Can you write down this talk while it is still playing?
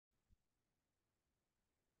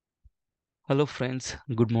Hello friends,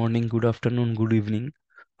 good morning, good afternoon, good evening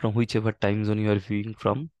from whichever time zone you are viewing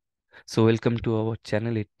from. So welcome to our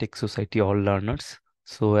channel EdTechSociety-AllLearners.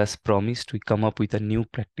 So as promised, we come up with a new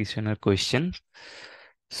practitioner question.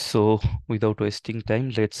 So without wasting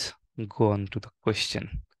time, let's go on to the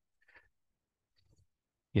question.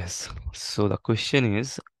 Yes, so the question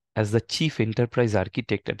is, as the chief enterprise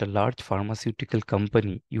architect at a large pharmaceutical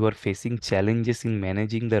company, you are facing challenges in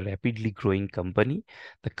managing the rapidly growing company.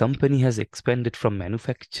 The company has expanded from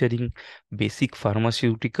manufacturing basic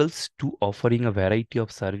pharmaceuticals to offering a variety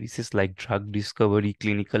of services like drug discovery,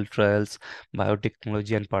 clinical trials,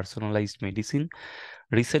 biotechnology, and personalized medicine.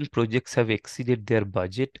 Recent projects have exceeded their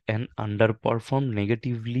budget and underperformed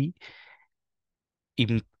negatively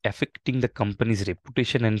affecting the company's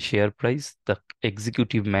reputation and share price. The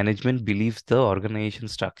executive management believes the organization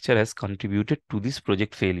structure has contributed to these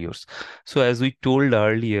project failures. So, as we told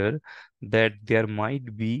earlier, that there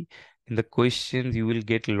might be in the questions you will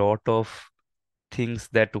get a lot of things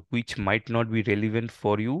that which might not be relevant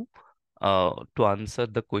for you to answer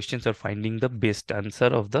the questions or finding the best answer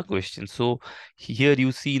of the question. So here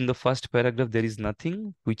you see in the first paragraph there is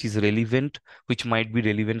nothing which is relevant, which might be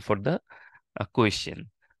relevant for the a question.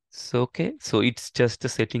 So, okay, so it's just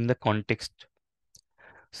setting the context.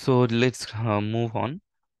 So let's move on.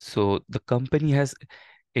 So the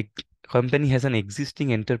a company has an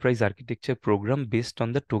existing enterprise architecture program based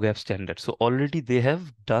on the TOGAF standard. So already they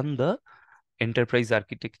have done the enterprise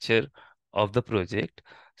architecture of the project.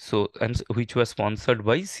 So which was sponsored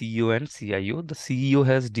by CEO and CIO. The CEO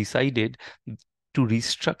has decided to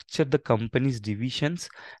restructure the company's divisions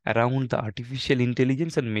around the artificial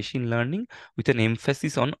intelligence and machine learning with an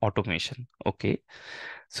emphasis on automation. Okay.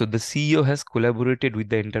 So the CEO has collaborated with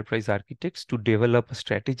the enterprise architects to develop a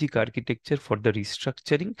strategic architecture for the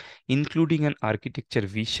restructuring, including an architecture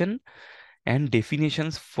vision and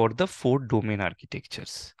definitions for the four domain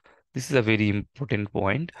architectures. This is a very important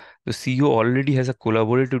point. The CEO already has a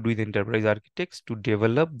collaborated with enterprise architects to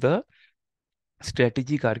develop the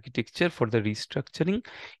strategic architecture for the restructuring,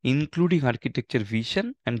 including architecture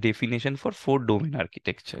vision and definition for four domain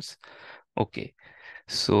architectures. Okay,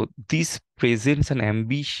 so this presents an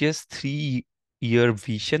ambitious 3-year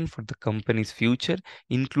vision for the company's future,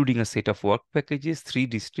 including a set of work packages, three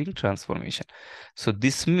distinct transformation. So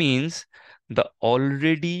this means the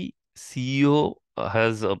already CEO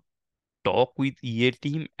has a talk with EA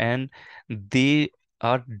team and they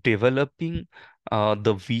are developing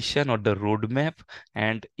the vision or the roadmap,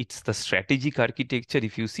 and it's the strategic architecture.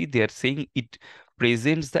 If you see, they are saying it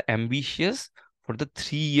presents the ambitious for the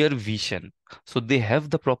 3-year vision. So they have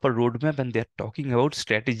the proper roadmap and they're talking about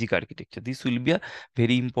strategic architecture. This will be a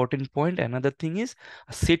very important point. Another thing is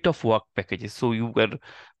a set of work packages. So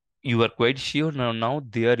you are quite sure now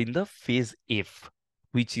they are in the phase F,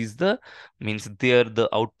 which is the means there the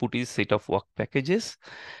output is set of work packages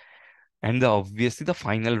and obviously the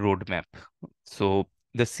final roadmap. So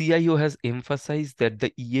the CIO has emphasized that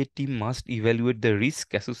the EA team must evaluate the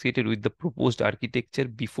risk associated with the proposed architecture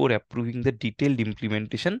before approving the detailed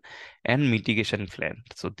implementation and mitigation plan.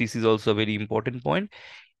 So this is also a very important point.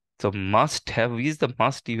 So must have is the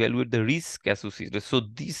must evaluate the risk associated. So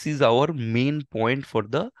this is our main point for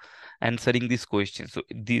the answering this question. So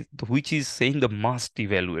which is saying the must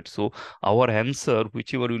evaluate. So our answer,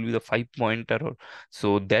 whichever will be the 5 pointer, or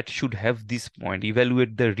so that should have this point,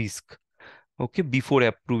 evaluate the risk. Okay, before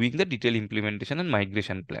approving the detailed implementation and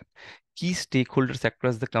migration plan. Key stakeholders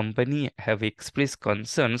across the company have expressed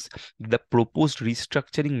concerns the proposed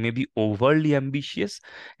restructuring may be overly ambitious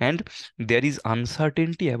and there is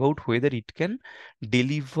uncertainty about whether it can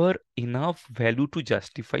deliver enough value to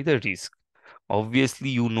justify the risk. Obviously,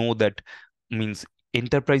 you know that means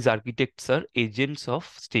enterprise architects are agents of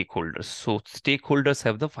stakeholders. So stakeholders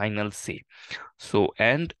have the final say. So,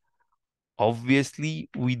 and obviously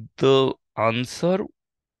with the answer,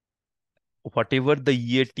 whatever the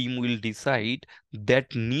year team will decide,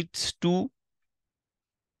 that needs to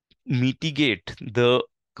mitigate the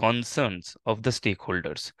concerns of the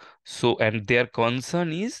stakeholders. So, and their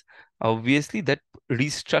concern is obviously that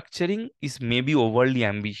restructuring is maybe overly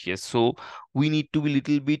ambitious. So we need to be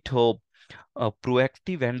little bit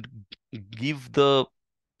proactive and give the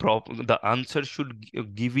answer should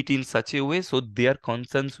give it in such a way so their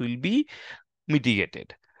concerns will be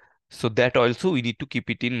mitigated. So that also we need to keep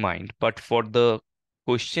it in mind. But for the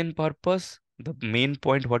question purpose, the main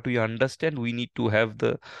point what we understand, we need to have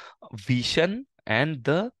the vision and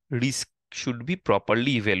the risk should be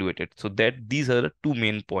properly evaluated. So that these are the two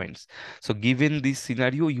main points. So given this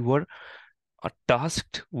scenario, you are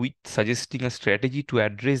tasked with suggesting a strategy to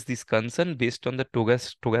address this concern based on the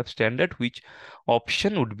TOGAF standard, which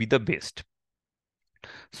option would be the best.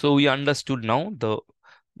 So we understood now the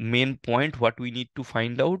main point. What we need to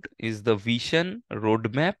find out is the vision,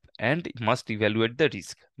 roadmap, and must evaluate the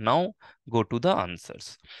risk. Now go to the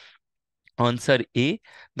answers. Answer A,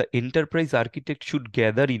 the enterprise architect should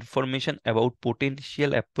gather information about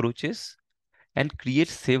potential approaches and create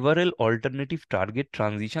several alternative target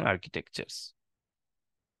transition architectures.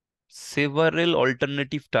 Several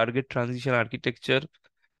alternative target transition architecture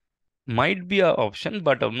might be an option,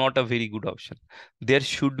 but not a very good option. They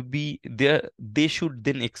should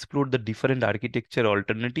then explore the different architecture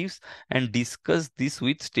alternatives and discuss this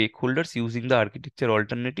with stakeholders using the architecture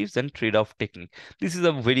alternatives and trade-off technique. This is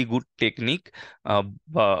a very good technique.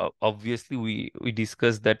 Obviously we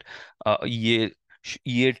discussed that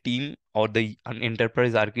EA team or the an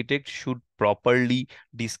enterprise architect should properly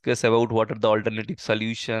discuss about what are the alternative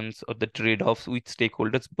solutions or the trade-offs with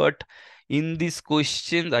stakeholders. But in this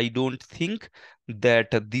question, I don't think that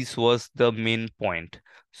this was the main point.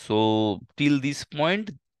 So till this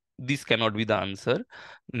point, this cannot be the answer.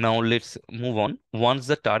 Now let's move on. Once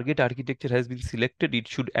the target architecture has been selected, it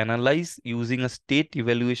should analyze using a state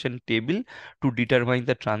evaluation table to determine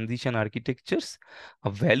the transition architectures.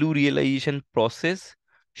 A value realization process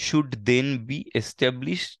should then be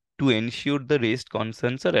established to ensure the rest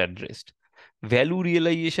concerns are addressed. Value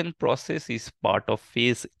realization process is part of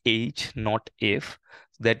phase H, not F.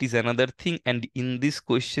 That is another thing. And in these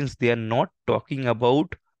questions, they are not talking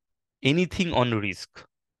about anything on risk.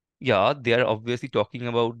 Yeah, they are obviously talking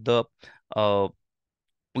about the uh,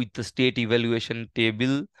 with the state evaluation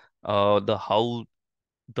table, the how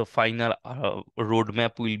the final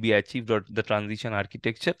roadmap will be achieved or the transition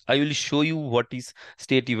architecture. I will show you what is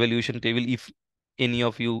state evaluation table if any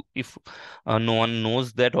of you, if no one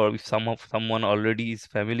knows that, or if someone already is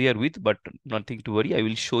familiar with, but nothing to worry. I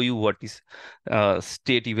will show you what is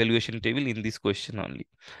state evaluation table in this question only.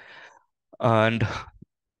 And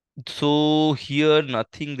so here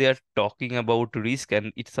nothing they are talking about risk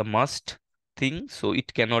and it's a must thing, so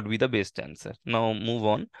it cannot be the best answer. Now move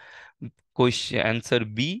on. Question answer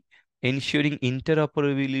B, ensuring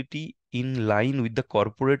interoperability in line with the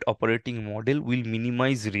corporate operating model will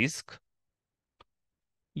minimize risk.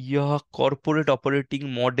 Yeah, corporate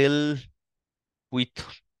operating model with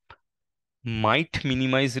might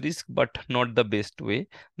minimize risk, but not the best way.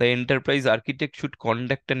 The enterprise architect should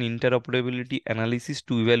conduct an interoperability analysis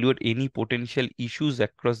to evaluate any potential issues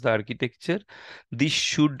across the architecture. This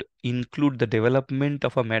should include the development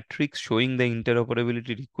of a matrix showing the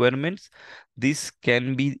interoperability requirements. This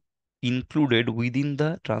can be included within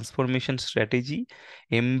the transformation strategy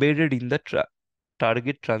embedded in the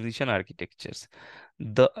target transition architectures.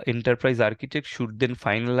 The enterprise architect should then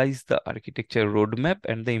finalize the architecture roadmap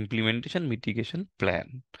and the implementation mitigation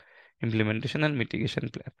plan. Implementation and mitigation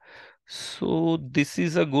plan. So this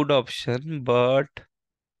is a good option, but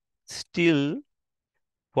still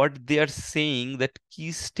what they are saying that key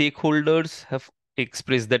stakeholders have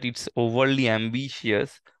expressed that it's overly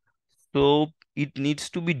ambitious. So it needs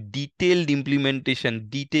to be detailed implementation,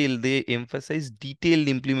 they emphasize detailed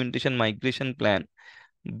implementation migration plan.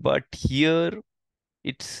 But here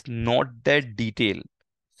it's not that detailed.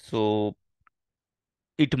 So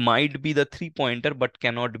it might be the three pointer, but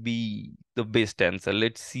cannot be the best answer.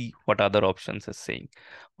 Let's see what other options are saying.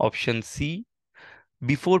 Option C,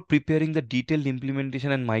 before preparing the detailed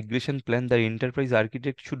implementation and migration plan, the enterprise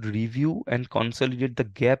architect should review and consolidate the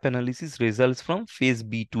gap analysis results from phase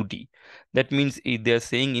B to D. That means they are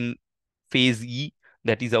saying in phase E,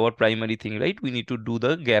 that is our primary thing, right? We need to do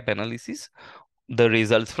the gap analysis, the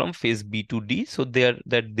results from phase B to D. So they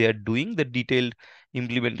are doing the detailed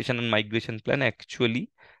implementation and migration plan actually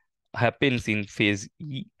happens in phase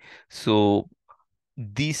E. So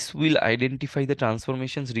this will identify the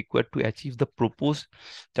transformations required to achieve the proposed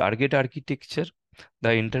target architecture.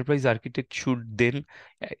 The enterprise architect should then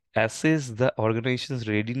assess the organization's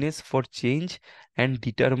readiness for change and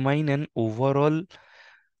determine an overall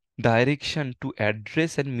direction to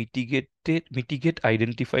address and mitigate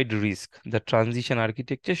identified risk. The transition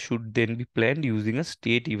architecture should then be planned using a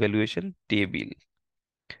state evaluation table.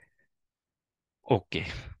 Okay,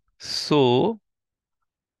 so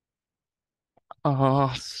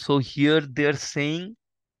so here they're saying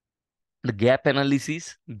the gap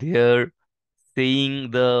analysis. They're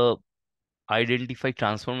saying the identify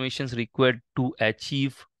transformations required to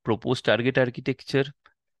achieve proposed target architecture.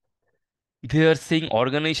 They are saying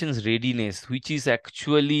organization's readiness, which is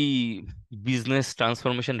actually business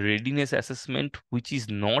transformation readiness assessment, which is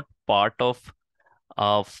not part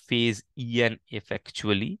of phase E and F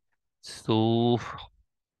actually. So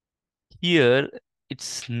here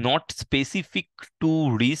it's not specific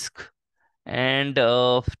to risk And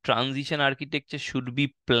transition architecture should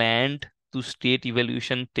be planned to state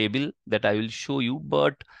evaluation table that I will show you,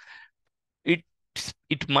 but it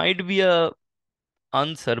it might be a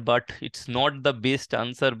answer, but it's not the best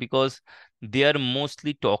answer because they are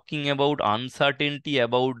mostly talking about uncertainty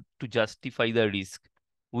about to justify the risk.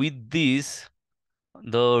 With this,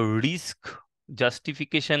 the risk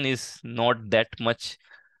justification is not that much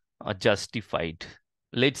justified.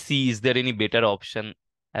 Let's see, is there any better option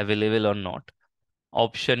available or not?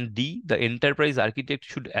 Option D, the enterprise architect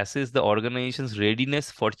should assess the organization's readiness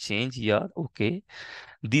for change. Yeah, okay.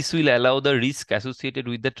 This will allow the risk associated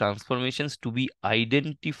with the transformations to be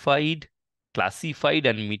identified, classified,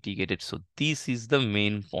 and mitigated. So this is the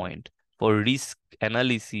main point for risk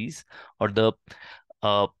analysis or the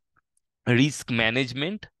uh, risk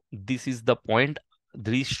management. This is the point.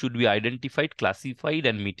 This should be identified, classified,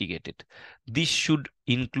 and mitigated. This should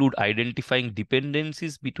include identifying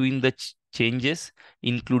dependencies between the changes,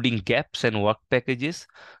 including gaps and work packages.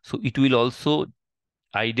 So it will also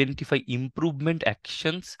identify improvement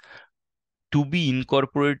actions to be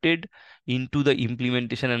incorporated into the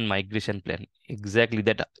implementation and migration plan. Exactly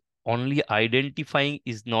that. Only identifying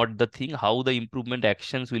is not the thing, how the improvement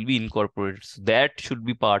actions will be incorporated. So that should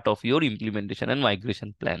be part of your implementation and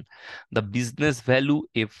migration plan. The business value,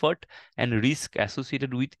 effort, and risk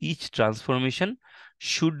associated with each transformation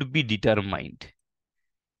should be determined.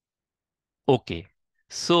 Okay.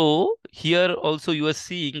 So here also you are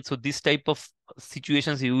seeing, so this type of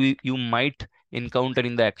situations you might encounter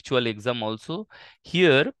in the actual exam also.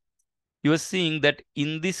 Here you are seeing that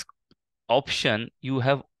in this option you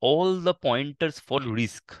have all the pointers for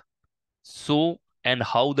risk. So, and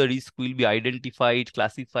how the risk will be identified,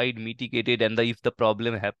 classified, mitigated, and if the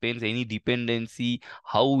problem happens, any dependency,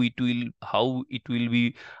 how it will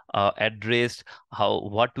be addressed,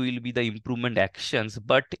 what will be the improvement actions.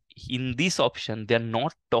 But in this option they are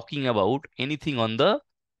not talking about anything on the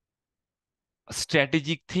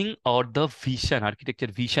strategic thing or the vision, architecture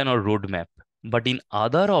vision or roadmap. But in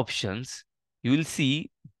other options, you will see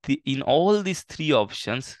in all these three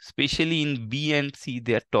options, especially in B and C,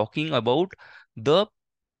 they are talking about the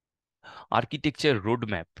architecture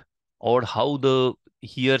roadmap, or how the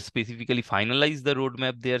here specifically finalize the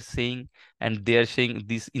roadmap they are saying. And they are saying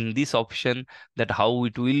this in this option, that how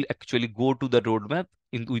it will actually go to the roadmap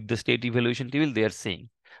in with the state evaluation table they are saying.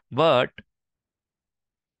 But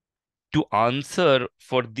to answer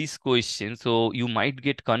for this question, so you might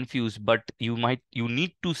get confused, but you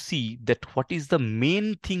need to see that what is the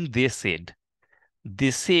main thing they said.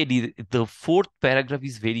 They said the fourth paragraph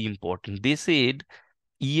is very important. They said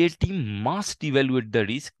EA team must evaluate the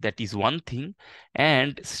risk. That is one thing.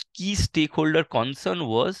 And key stakeholder concern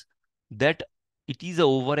was that it is a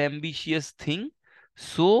over ambitious thing.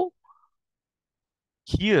 So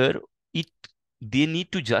here it they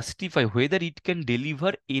need to justify whether it can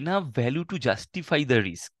deliver enough value to justify the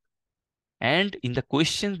risk. And in the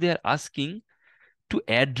questions they are asking to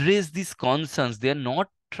address these concerns, they are not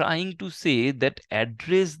trying to say that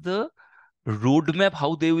address the roadmap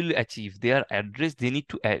how they will achieve. They need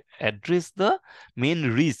to address the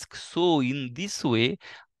main risk. So in this way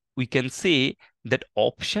we can say that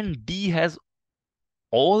option D has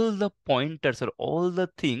all the pointers or all the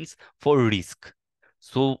things for risk.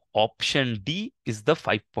 So option D is the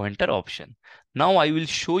 5-pointer option. Now I will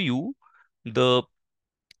show you the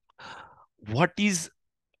what is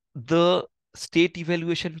the state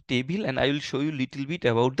evaluation table, and I will show you little bit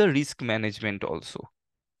about the risk management also.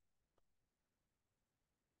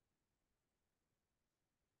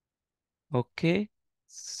 Okay.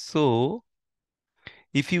 So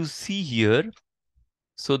if you see here,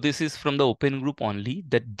 so this is from the open group only,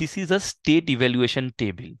 that this is a state evaluation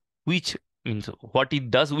table, which means what it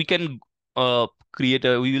does, we can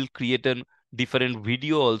we will create a different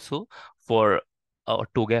video also for our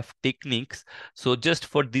TOGAF techniques. So just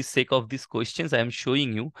for the sake of these questions, I am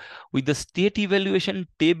showing you with the state evaluation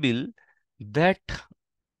table that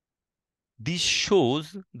this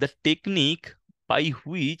shows the technique by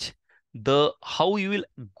which the how you will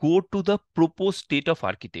go to the proposed state of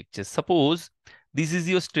architecture. Suppose this is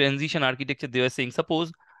your transition architecture. They were saying,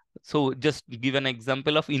 suppose, so just give an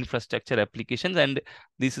example of infrastructure applications, and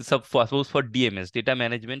this is suppose for DMS, data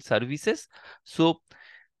management services. So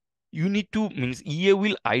you need to means EA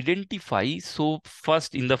will identify. So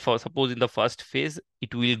first in the first, suppose in the first phase,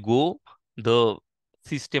 it will go the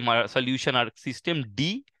system or solution or system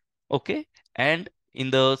D, okay, and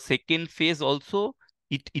in the second phase also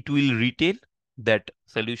it will retain that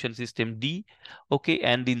solution system D. Okay,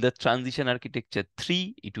 and in the transition architecture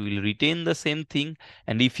 3, it will retain the same thing.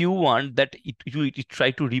 And if you want that it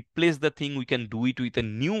try to replace the thing, we can do it with a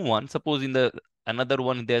new one. Suppose in the another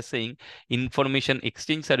one they are saying information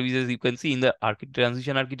exchange services, you can see in the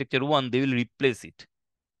transition architecture 1, they will replace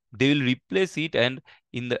it. And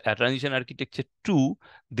in the transition architecture 2,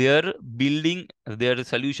 they are building their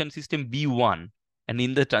solution system B1. And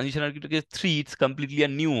in the transition architecture 3, it's completely a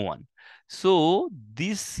new one. So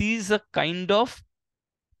this is a kind of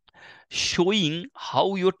showing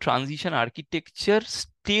how your transition architecture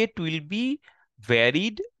state will be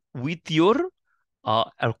varied with your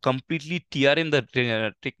completely TRM,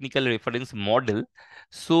 the technical reference model.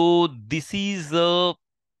 So this is a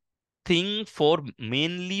thing for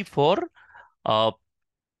mainly for uh,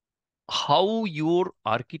 how your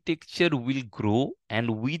architecture will grow,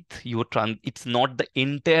 and with your it's not the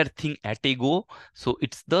entire thing at a go, so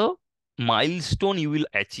it's the milestone you will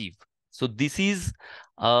achieve. So this is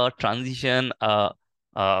a transition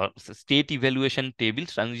state evaluation table,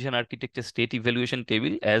 transition architecture state evaluation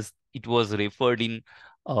table, as it was referred in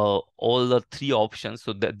all the three options.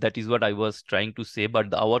 So that is what I was trying to say,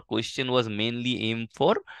 but our question was mainly aimed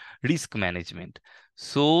for risk management.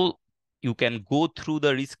 So you can go through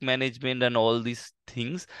the risk management and all these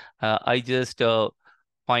things. I just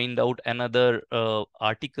find out another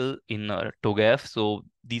article in TOGAF. So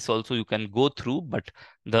this also you can go through, but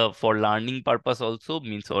the for learning purpose also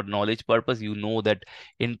means, or knowledge purpose, you know that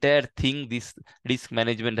entire thing, this risk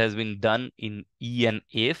management has been done in E and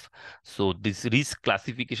F. So this risk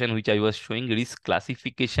classification, which I was showing, risk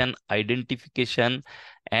classification, identification,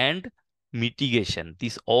 and mitigation,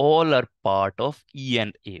 these all are part of E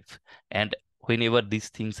and F. And whenever these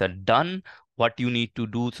things are done, what you need to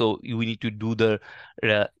do, so you need to do the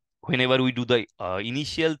uh, whenever we do the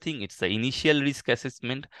initial thing, it's the initial risk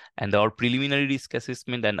assessment and our preliminary risk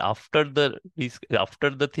assessment, and after the risk,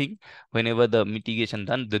 after the thing, whenever the mitigation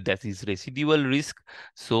done, that is residual risk.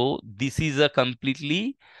 So this is a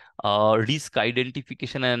completely risk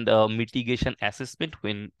identification and mitigation assessment.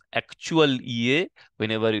 When actual EA,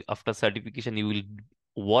 whenever after certification you will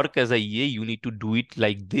work as a EA, you need to do it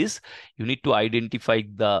like this. You need to identify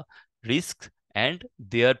the risks and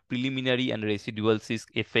their preliminary and residual risk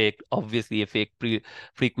effect, obviously effect,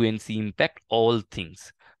 frequency, impact, all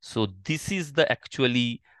things. So this is the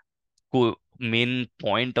actually main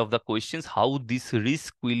point of the questions, how this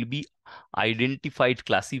risk will be identified,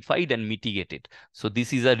 classified, and mitigated. So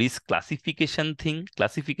this is a risk classification thing,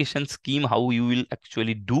 classification scheme, how you will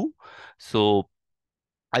actually do. So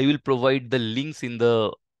I will provide the links in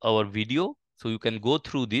the our video, so you can go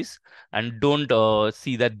through this, and don't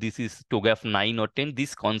see that this is TOGAF 9 or 10.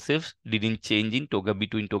 These concepts didn't change in TOGAF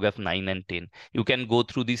between TOGAF 9 and 10. You can go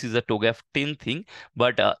through, this is a TOGAF 10 thing,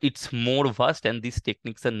 but it's more vast and these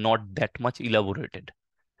techniques are not that much elaborated.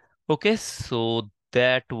 Okay, so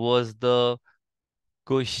that was the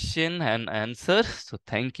question and answer. So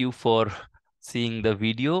thank you for seeing the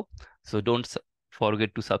video. So don't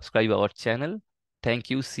forget to subscribe our channel.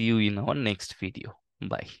 Thank you. See you in our next video.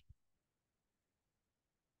 Bye.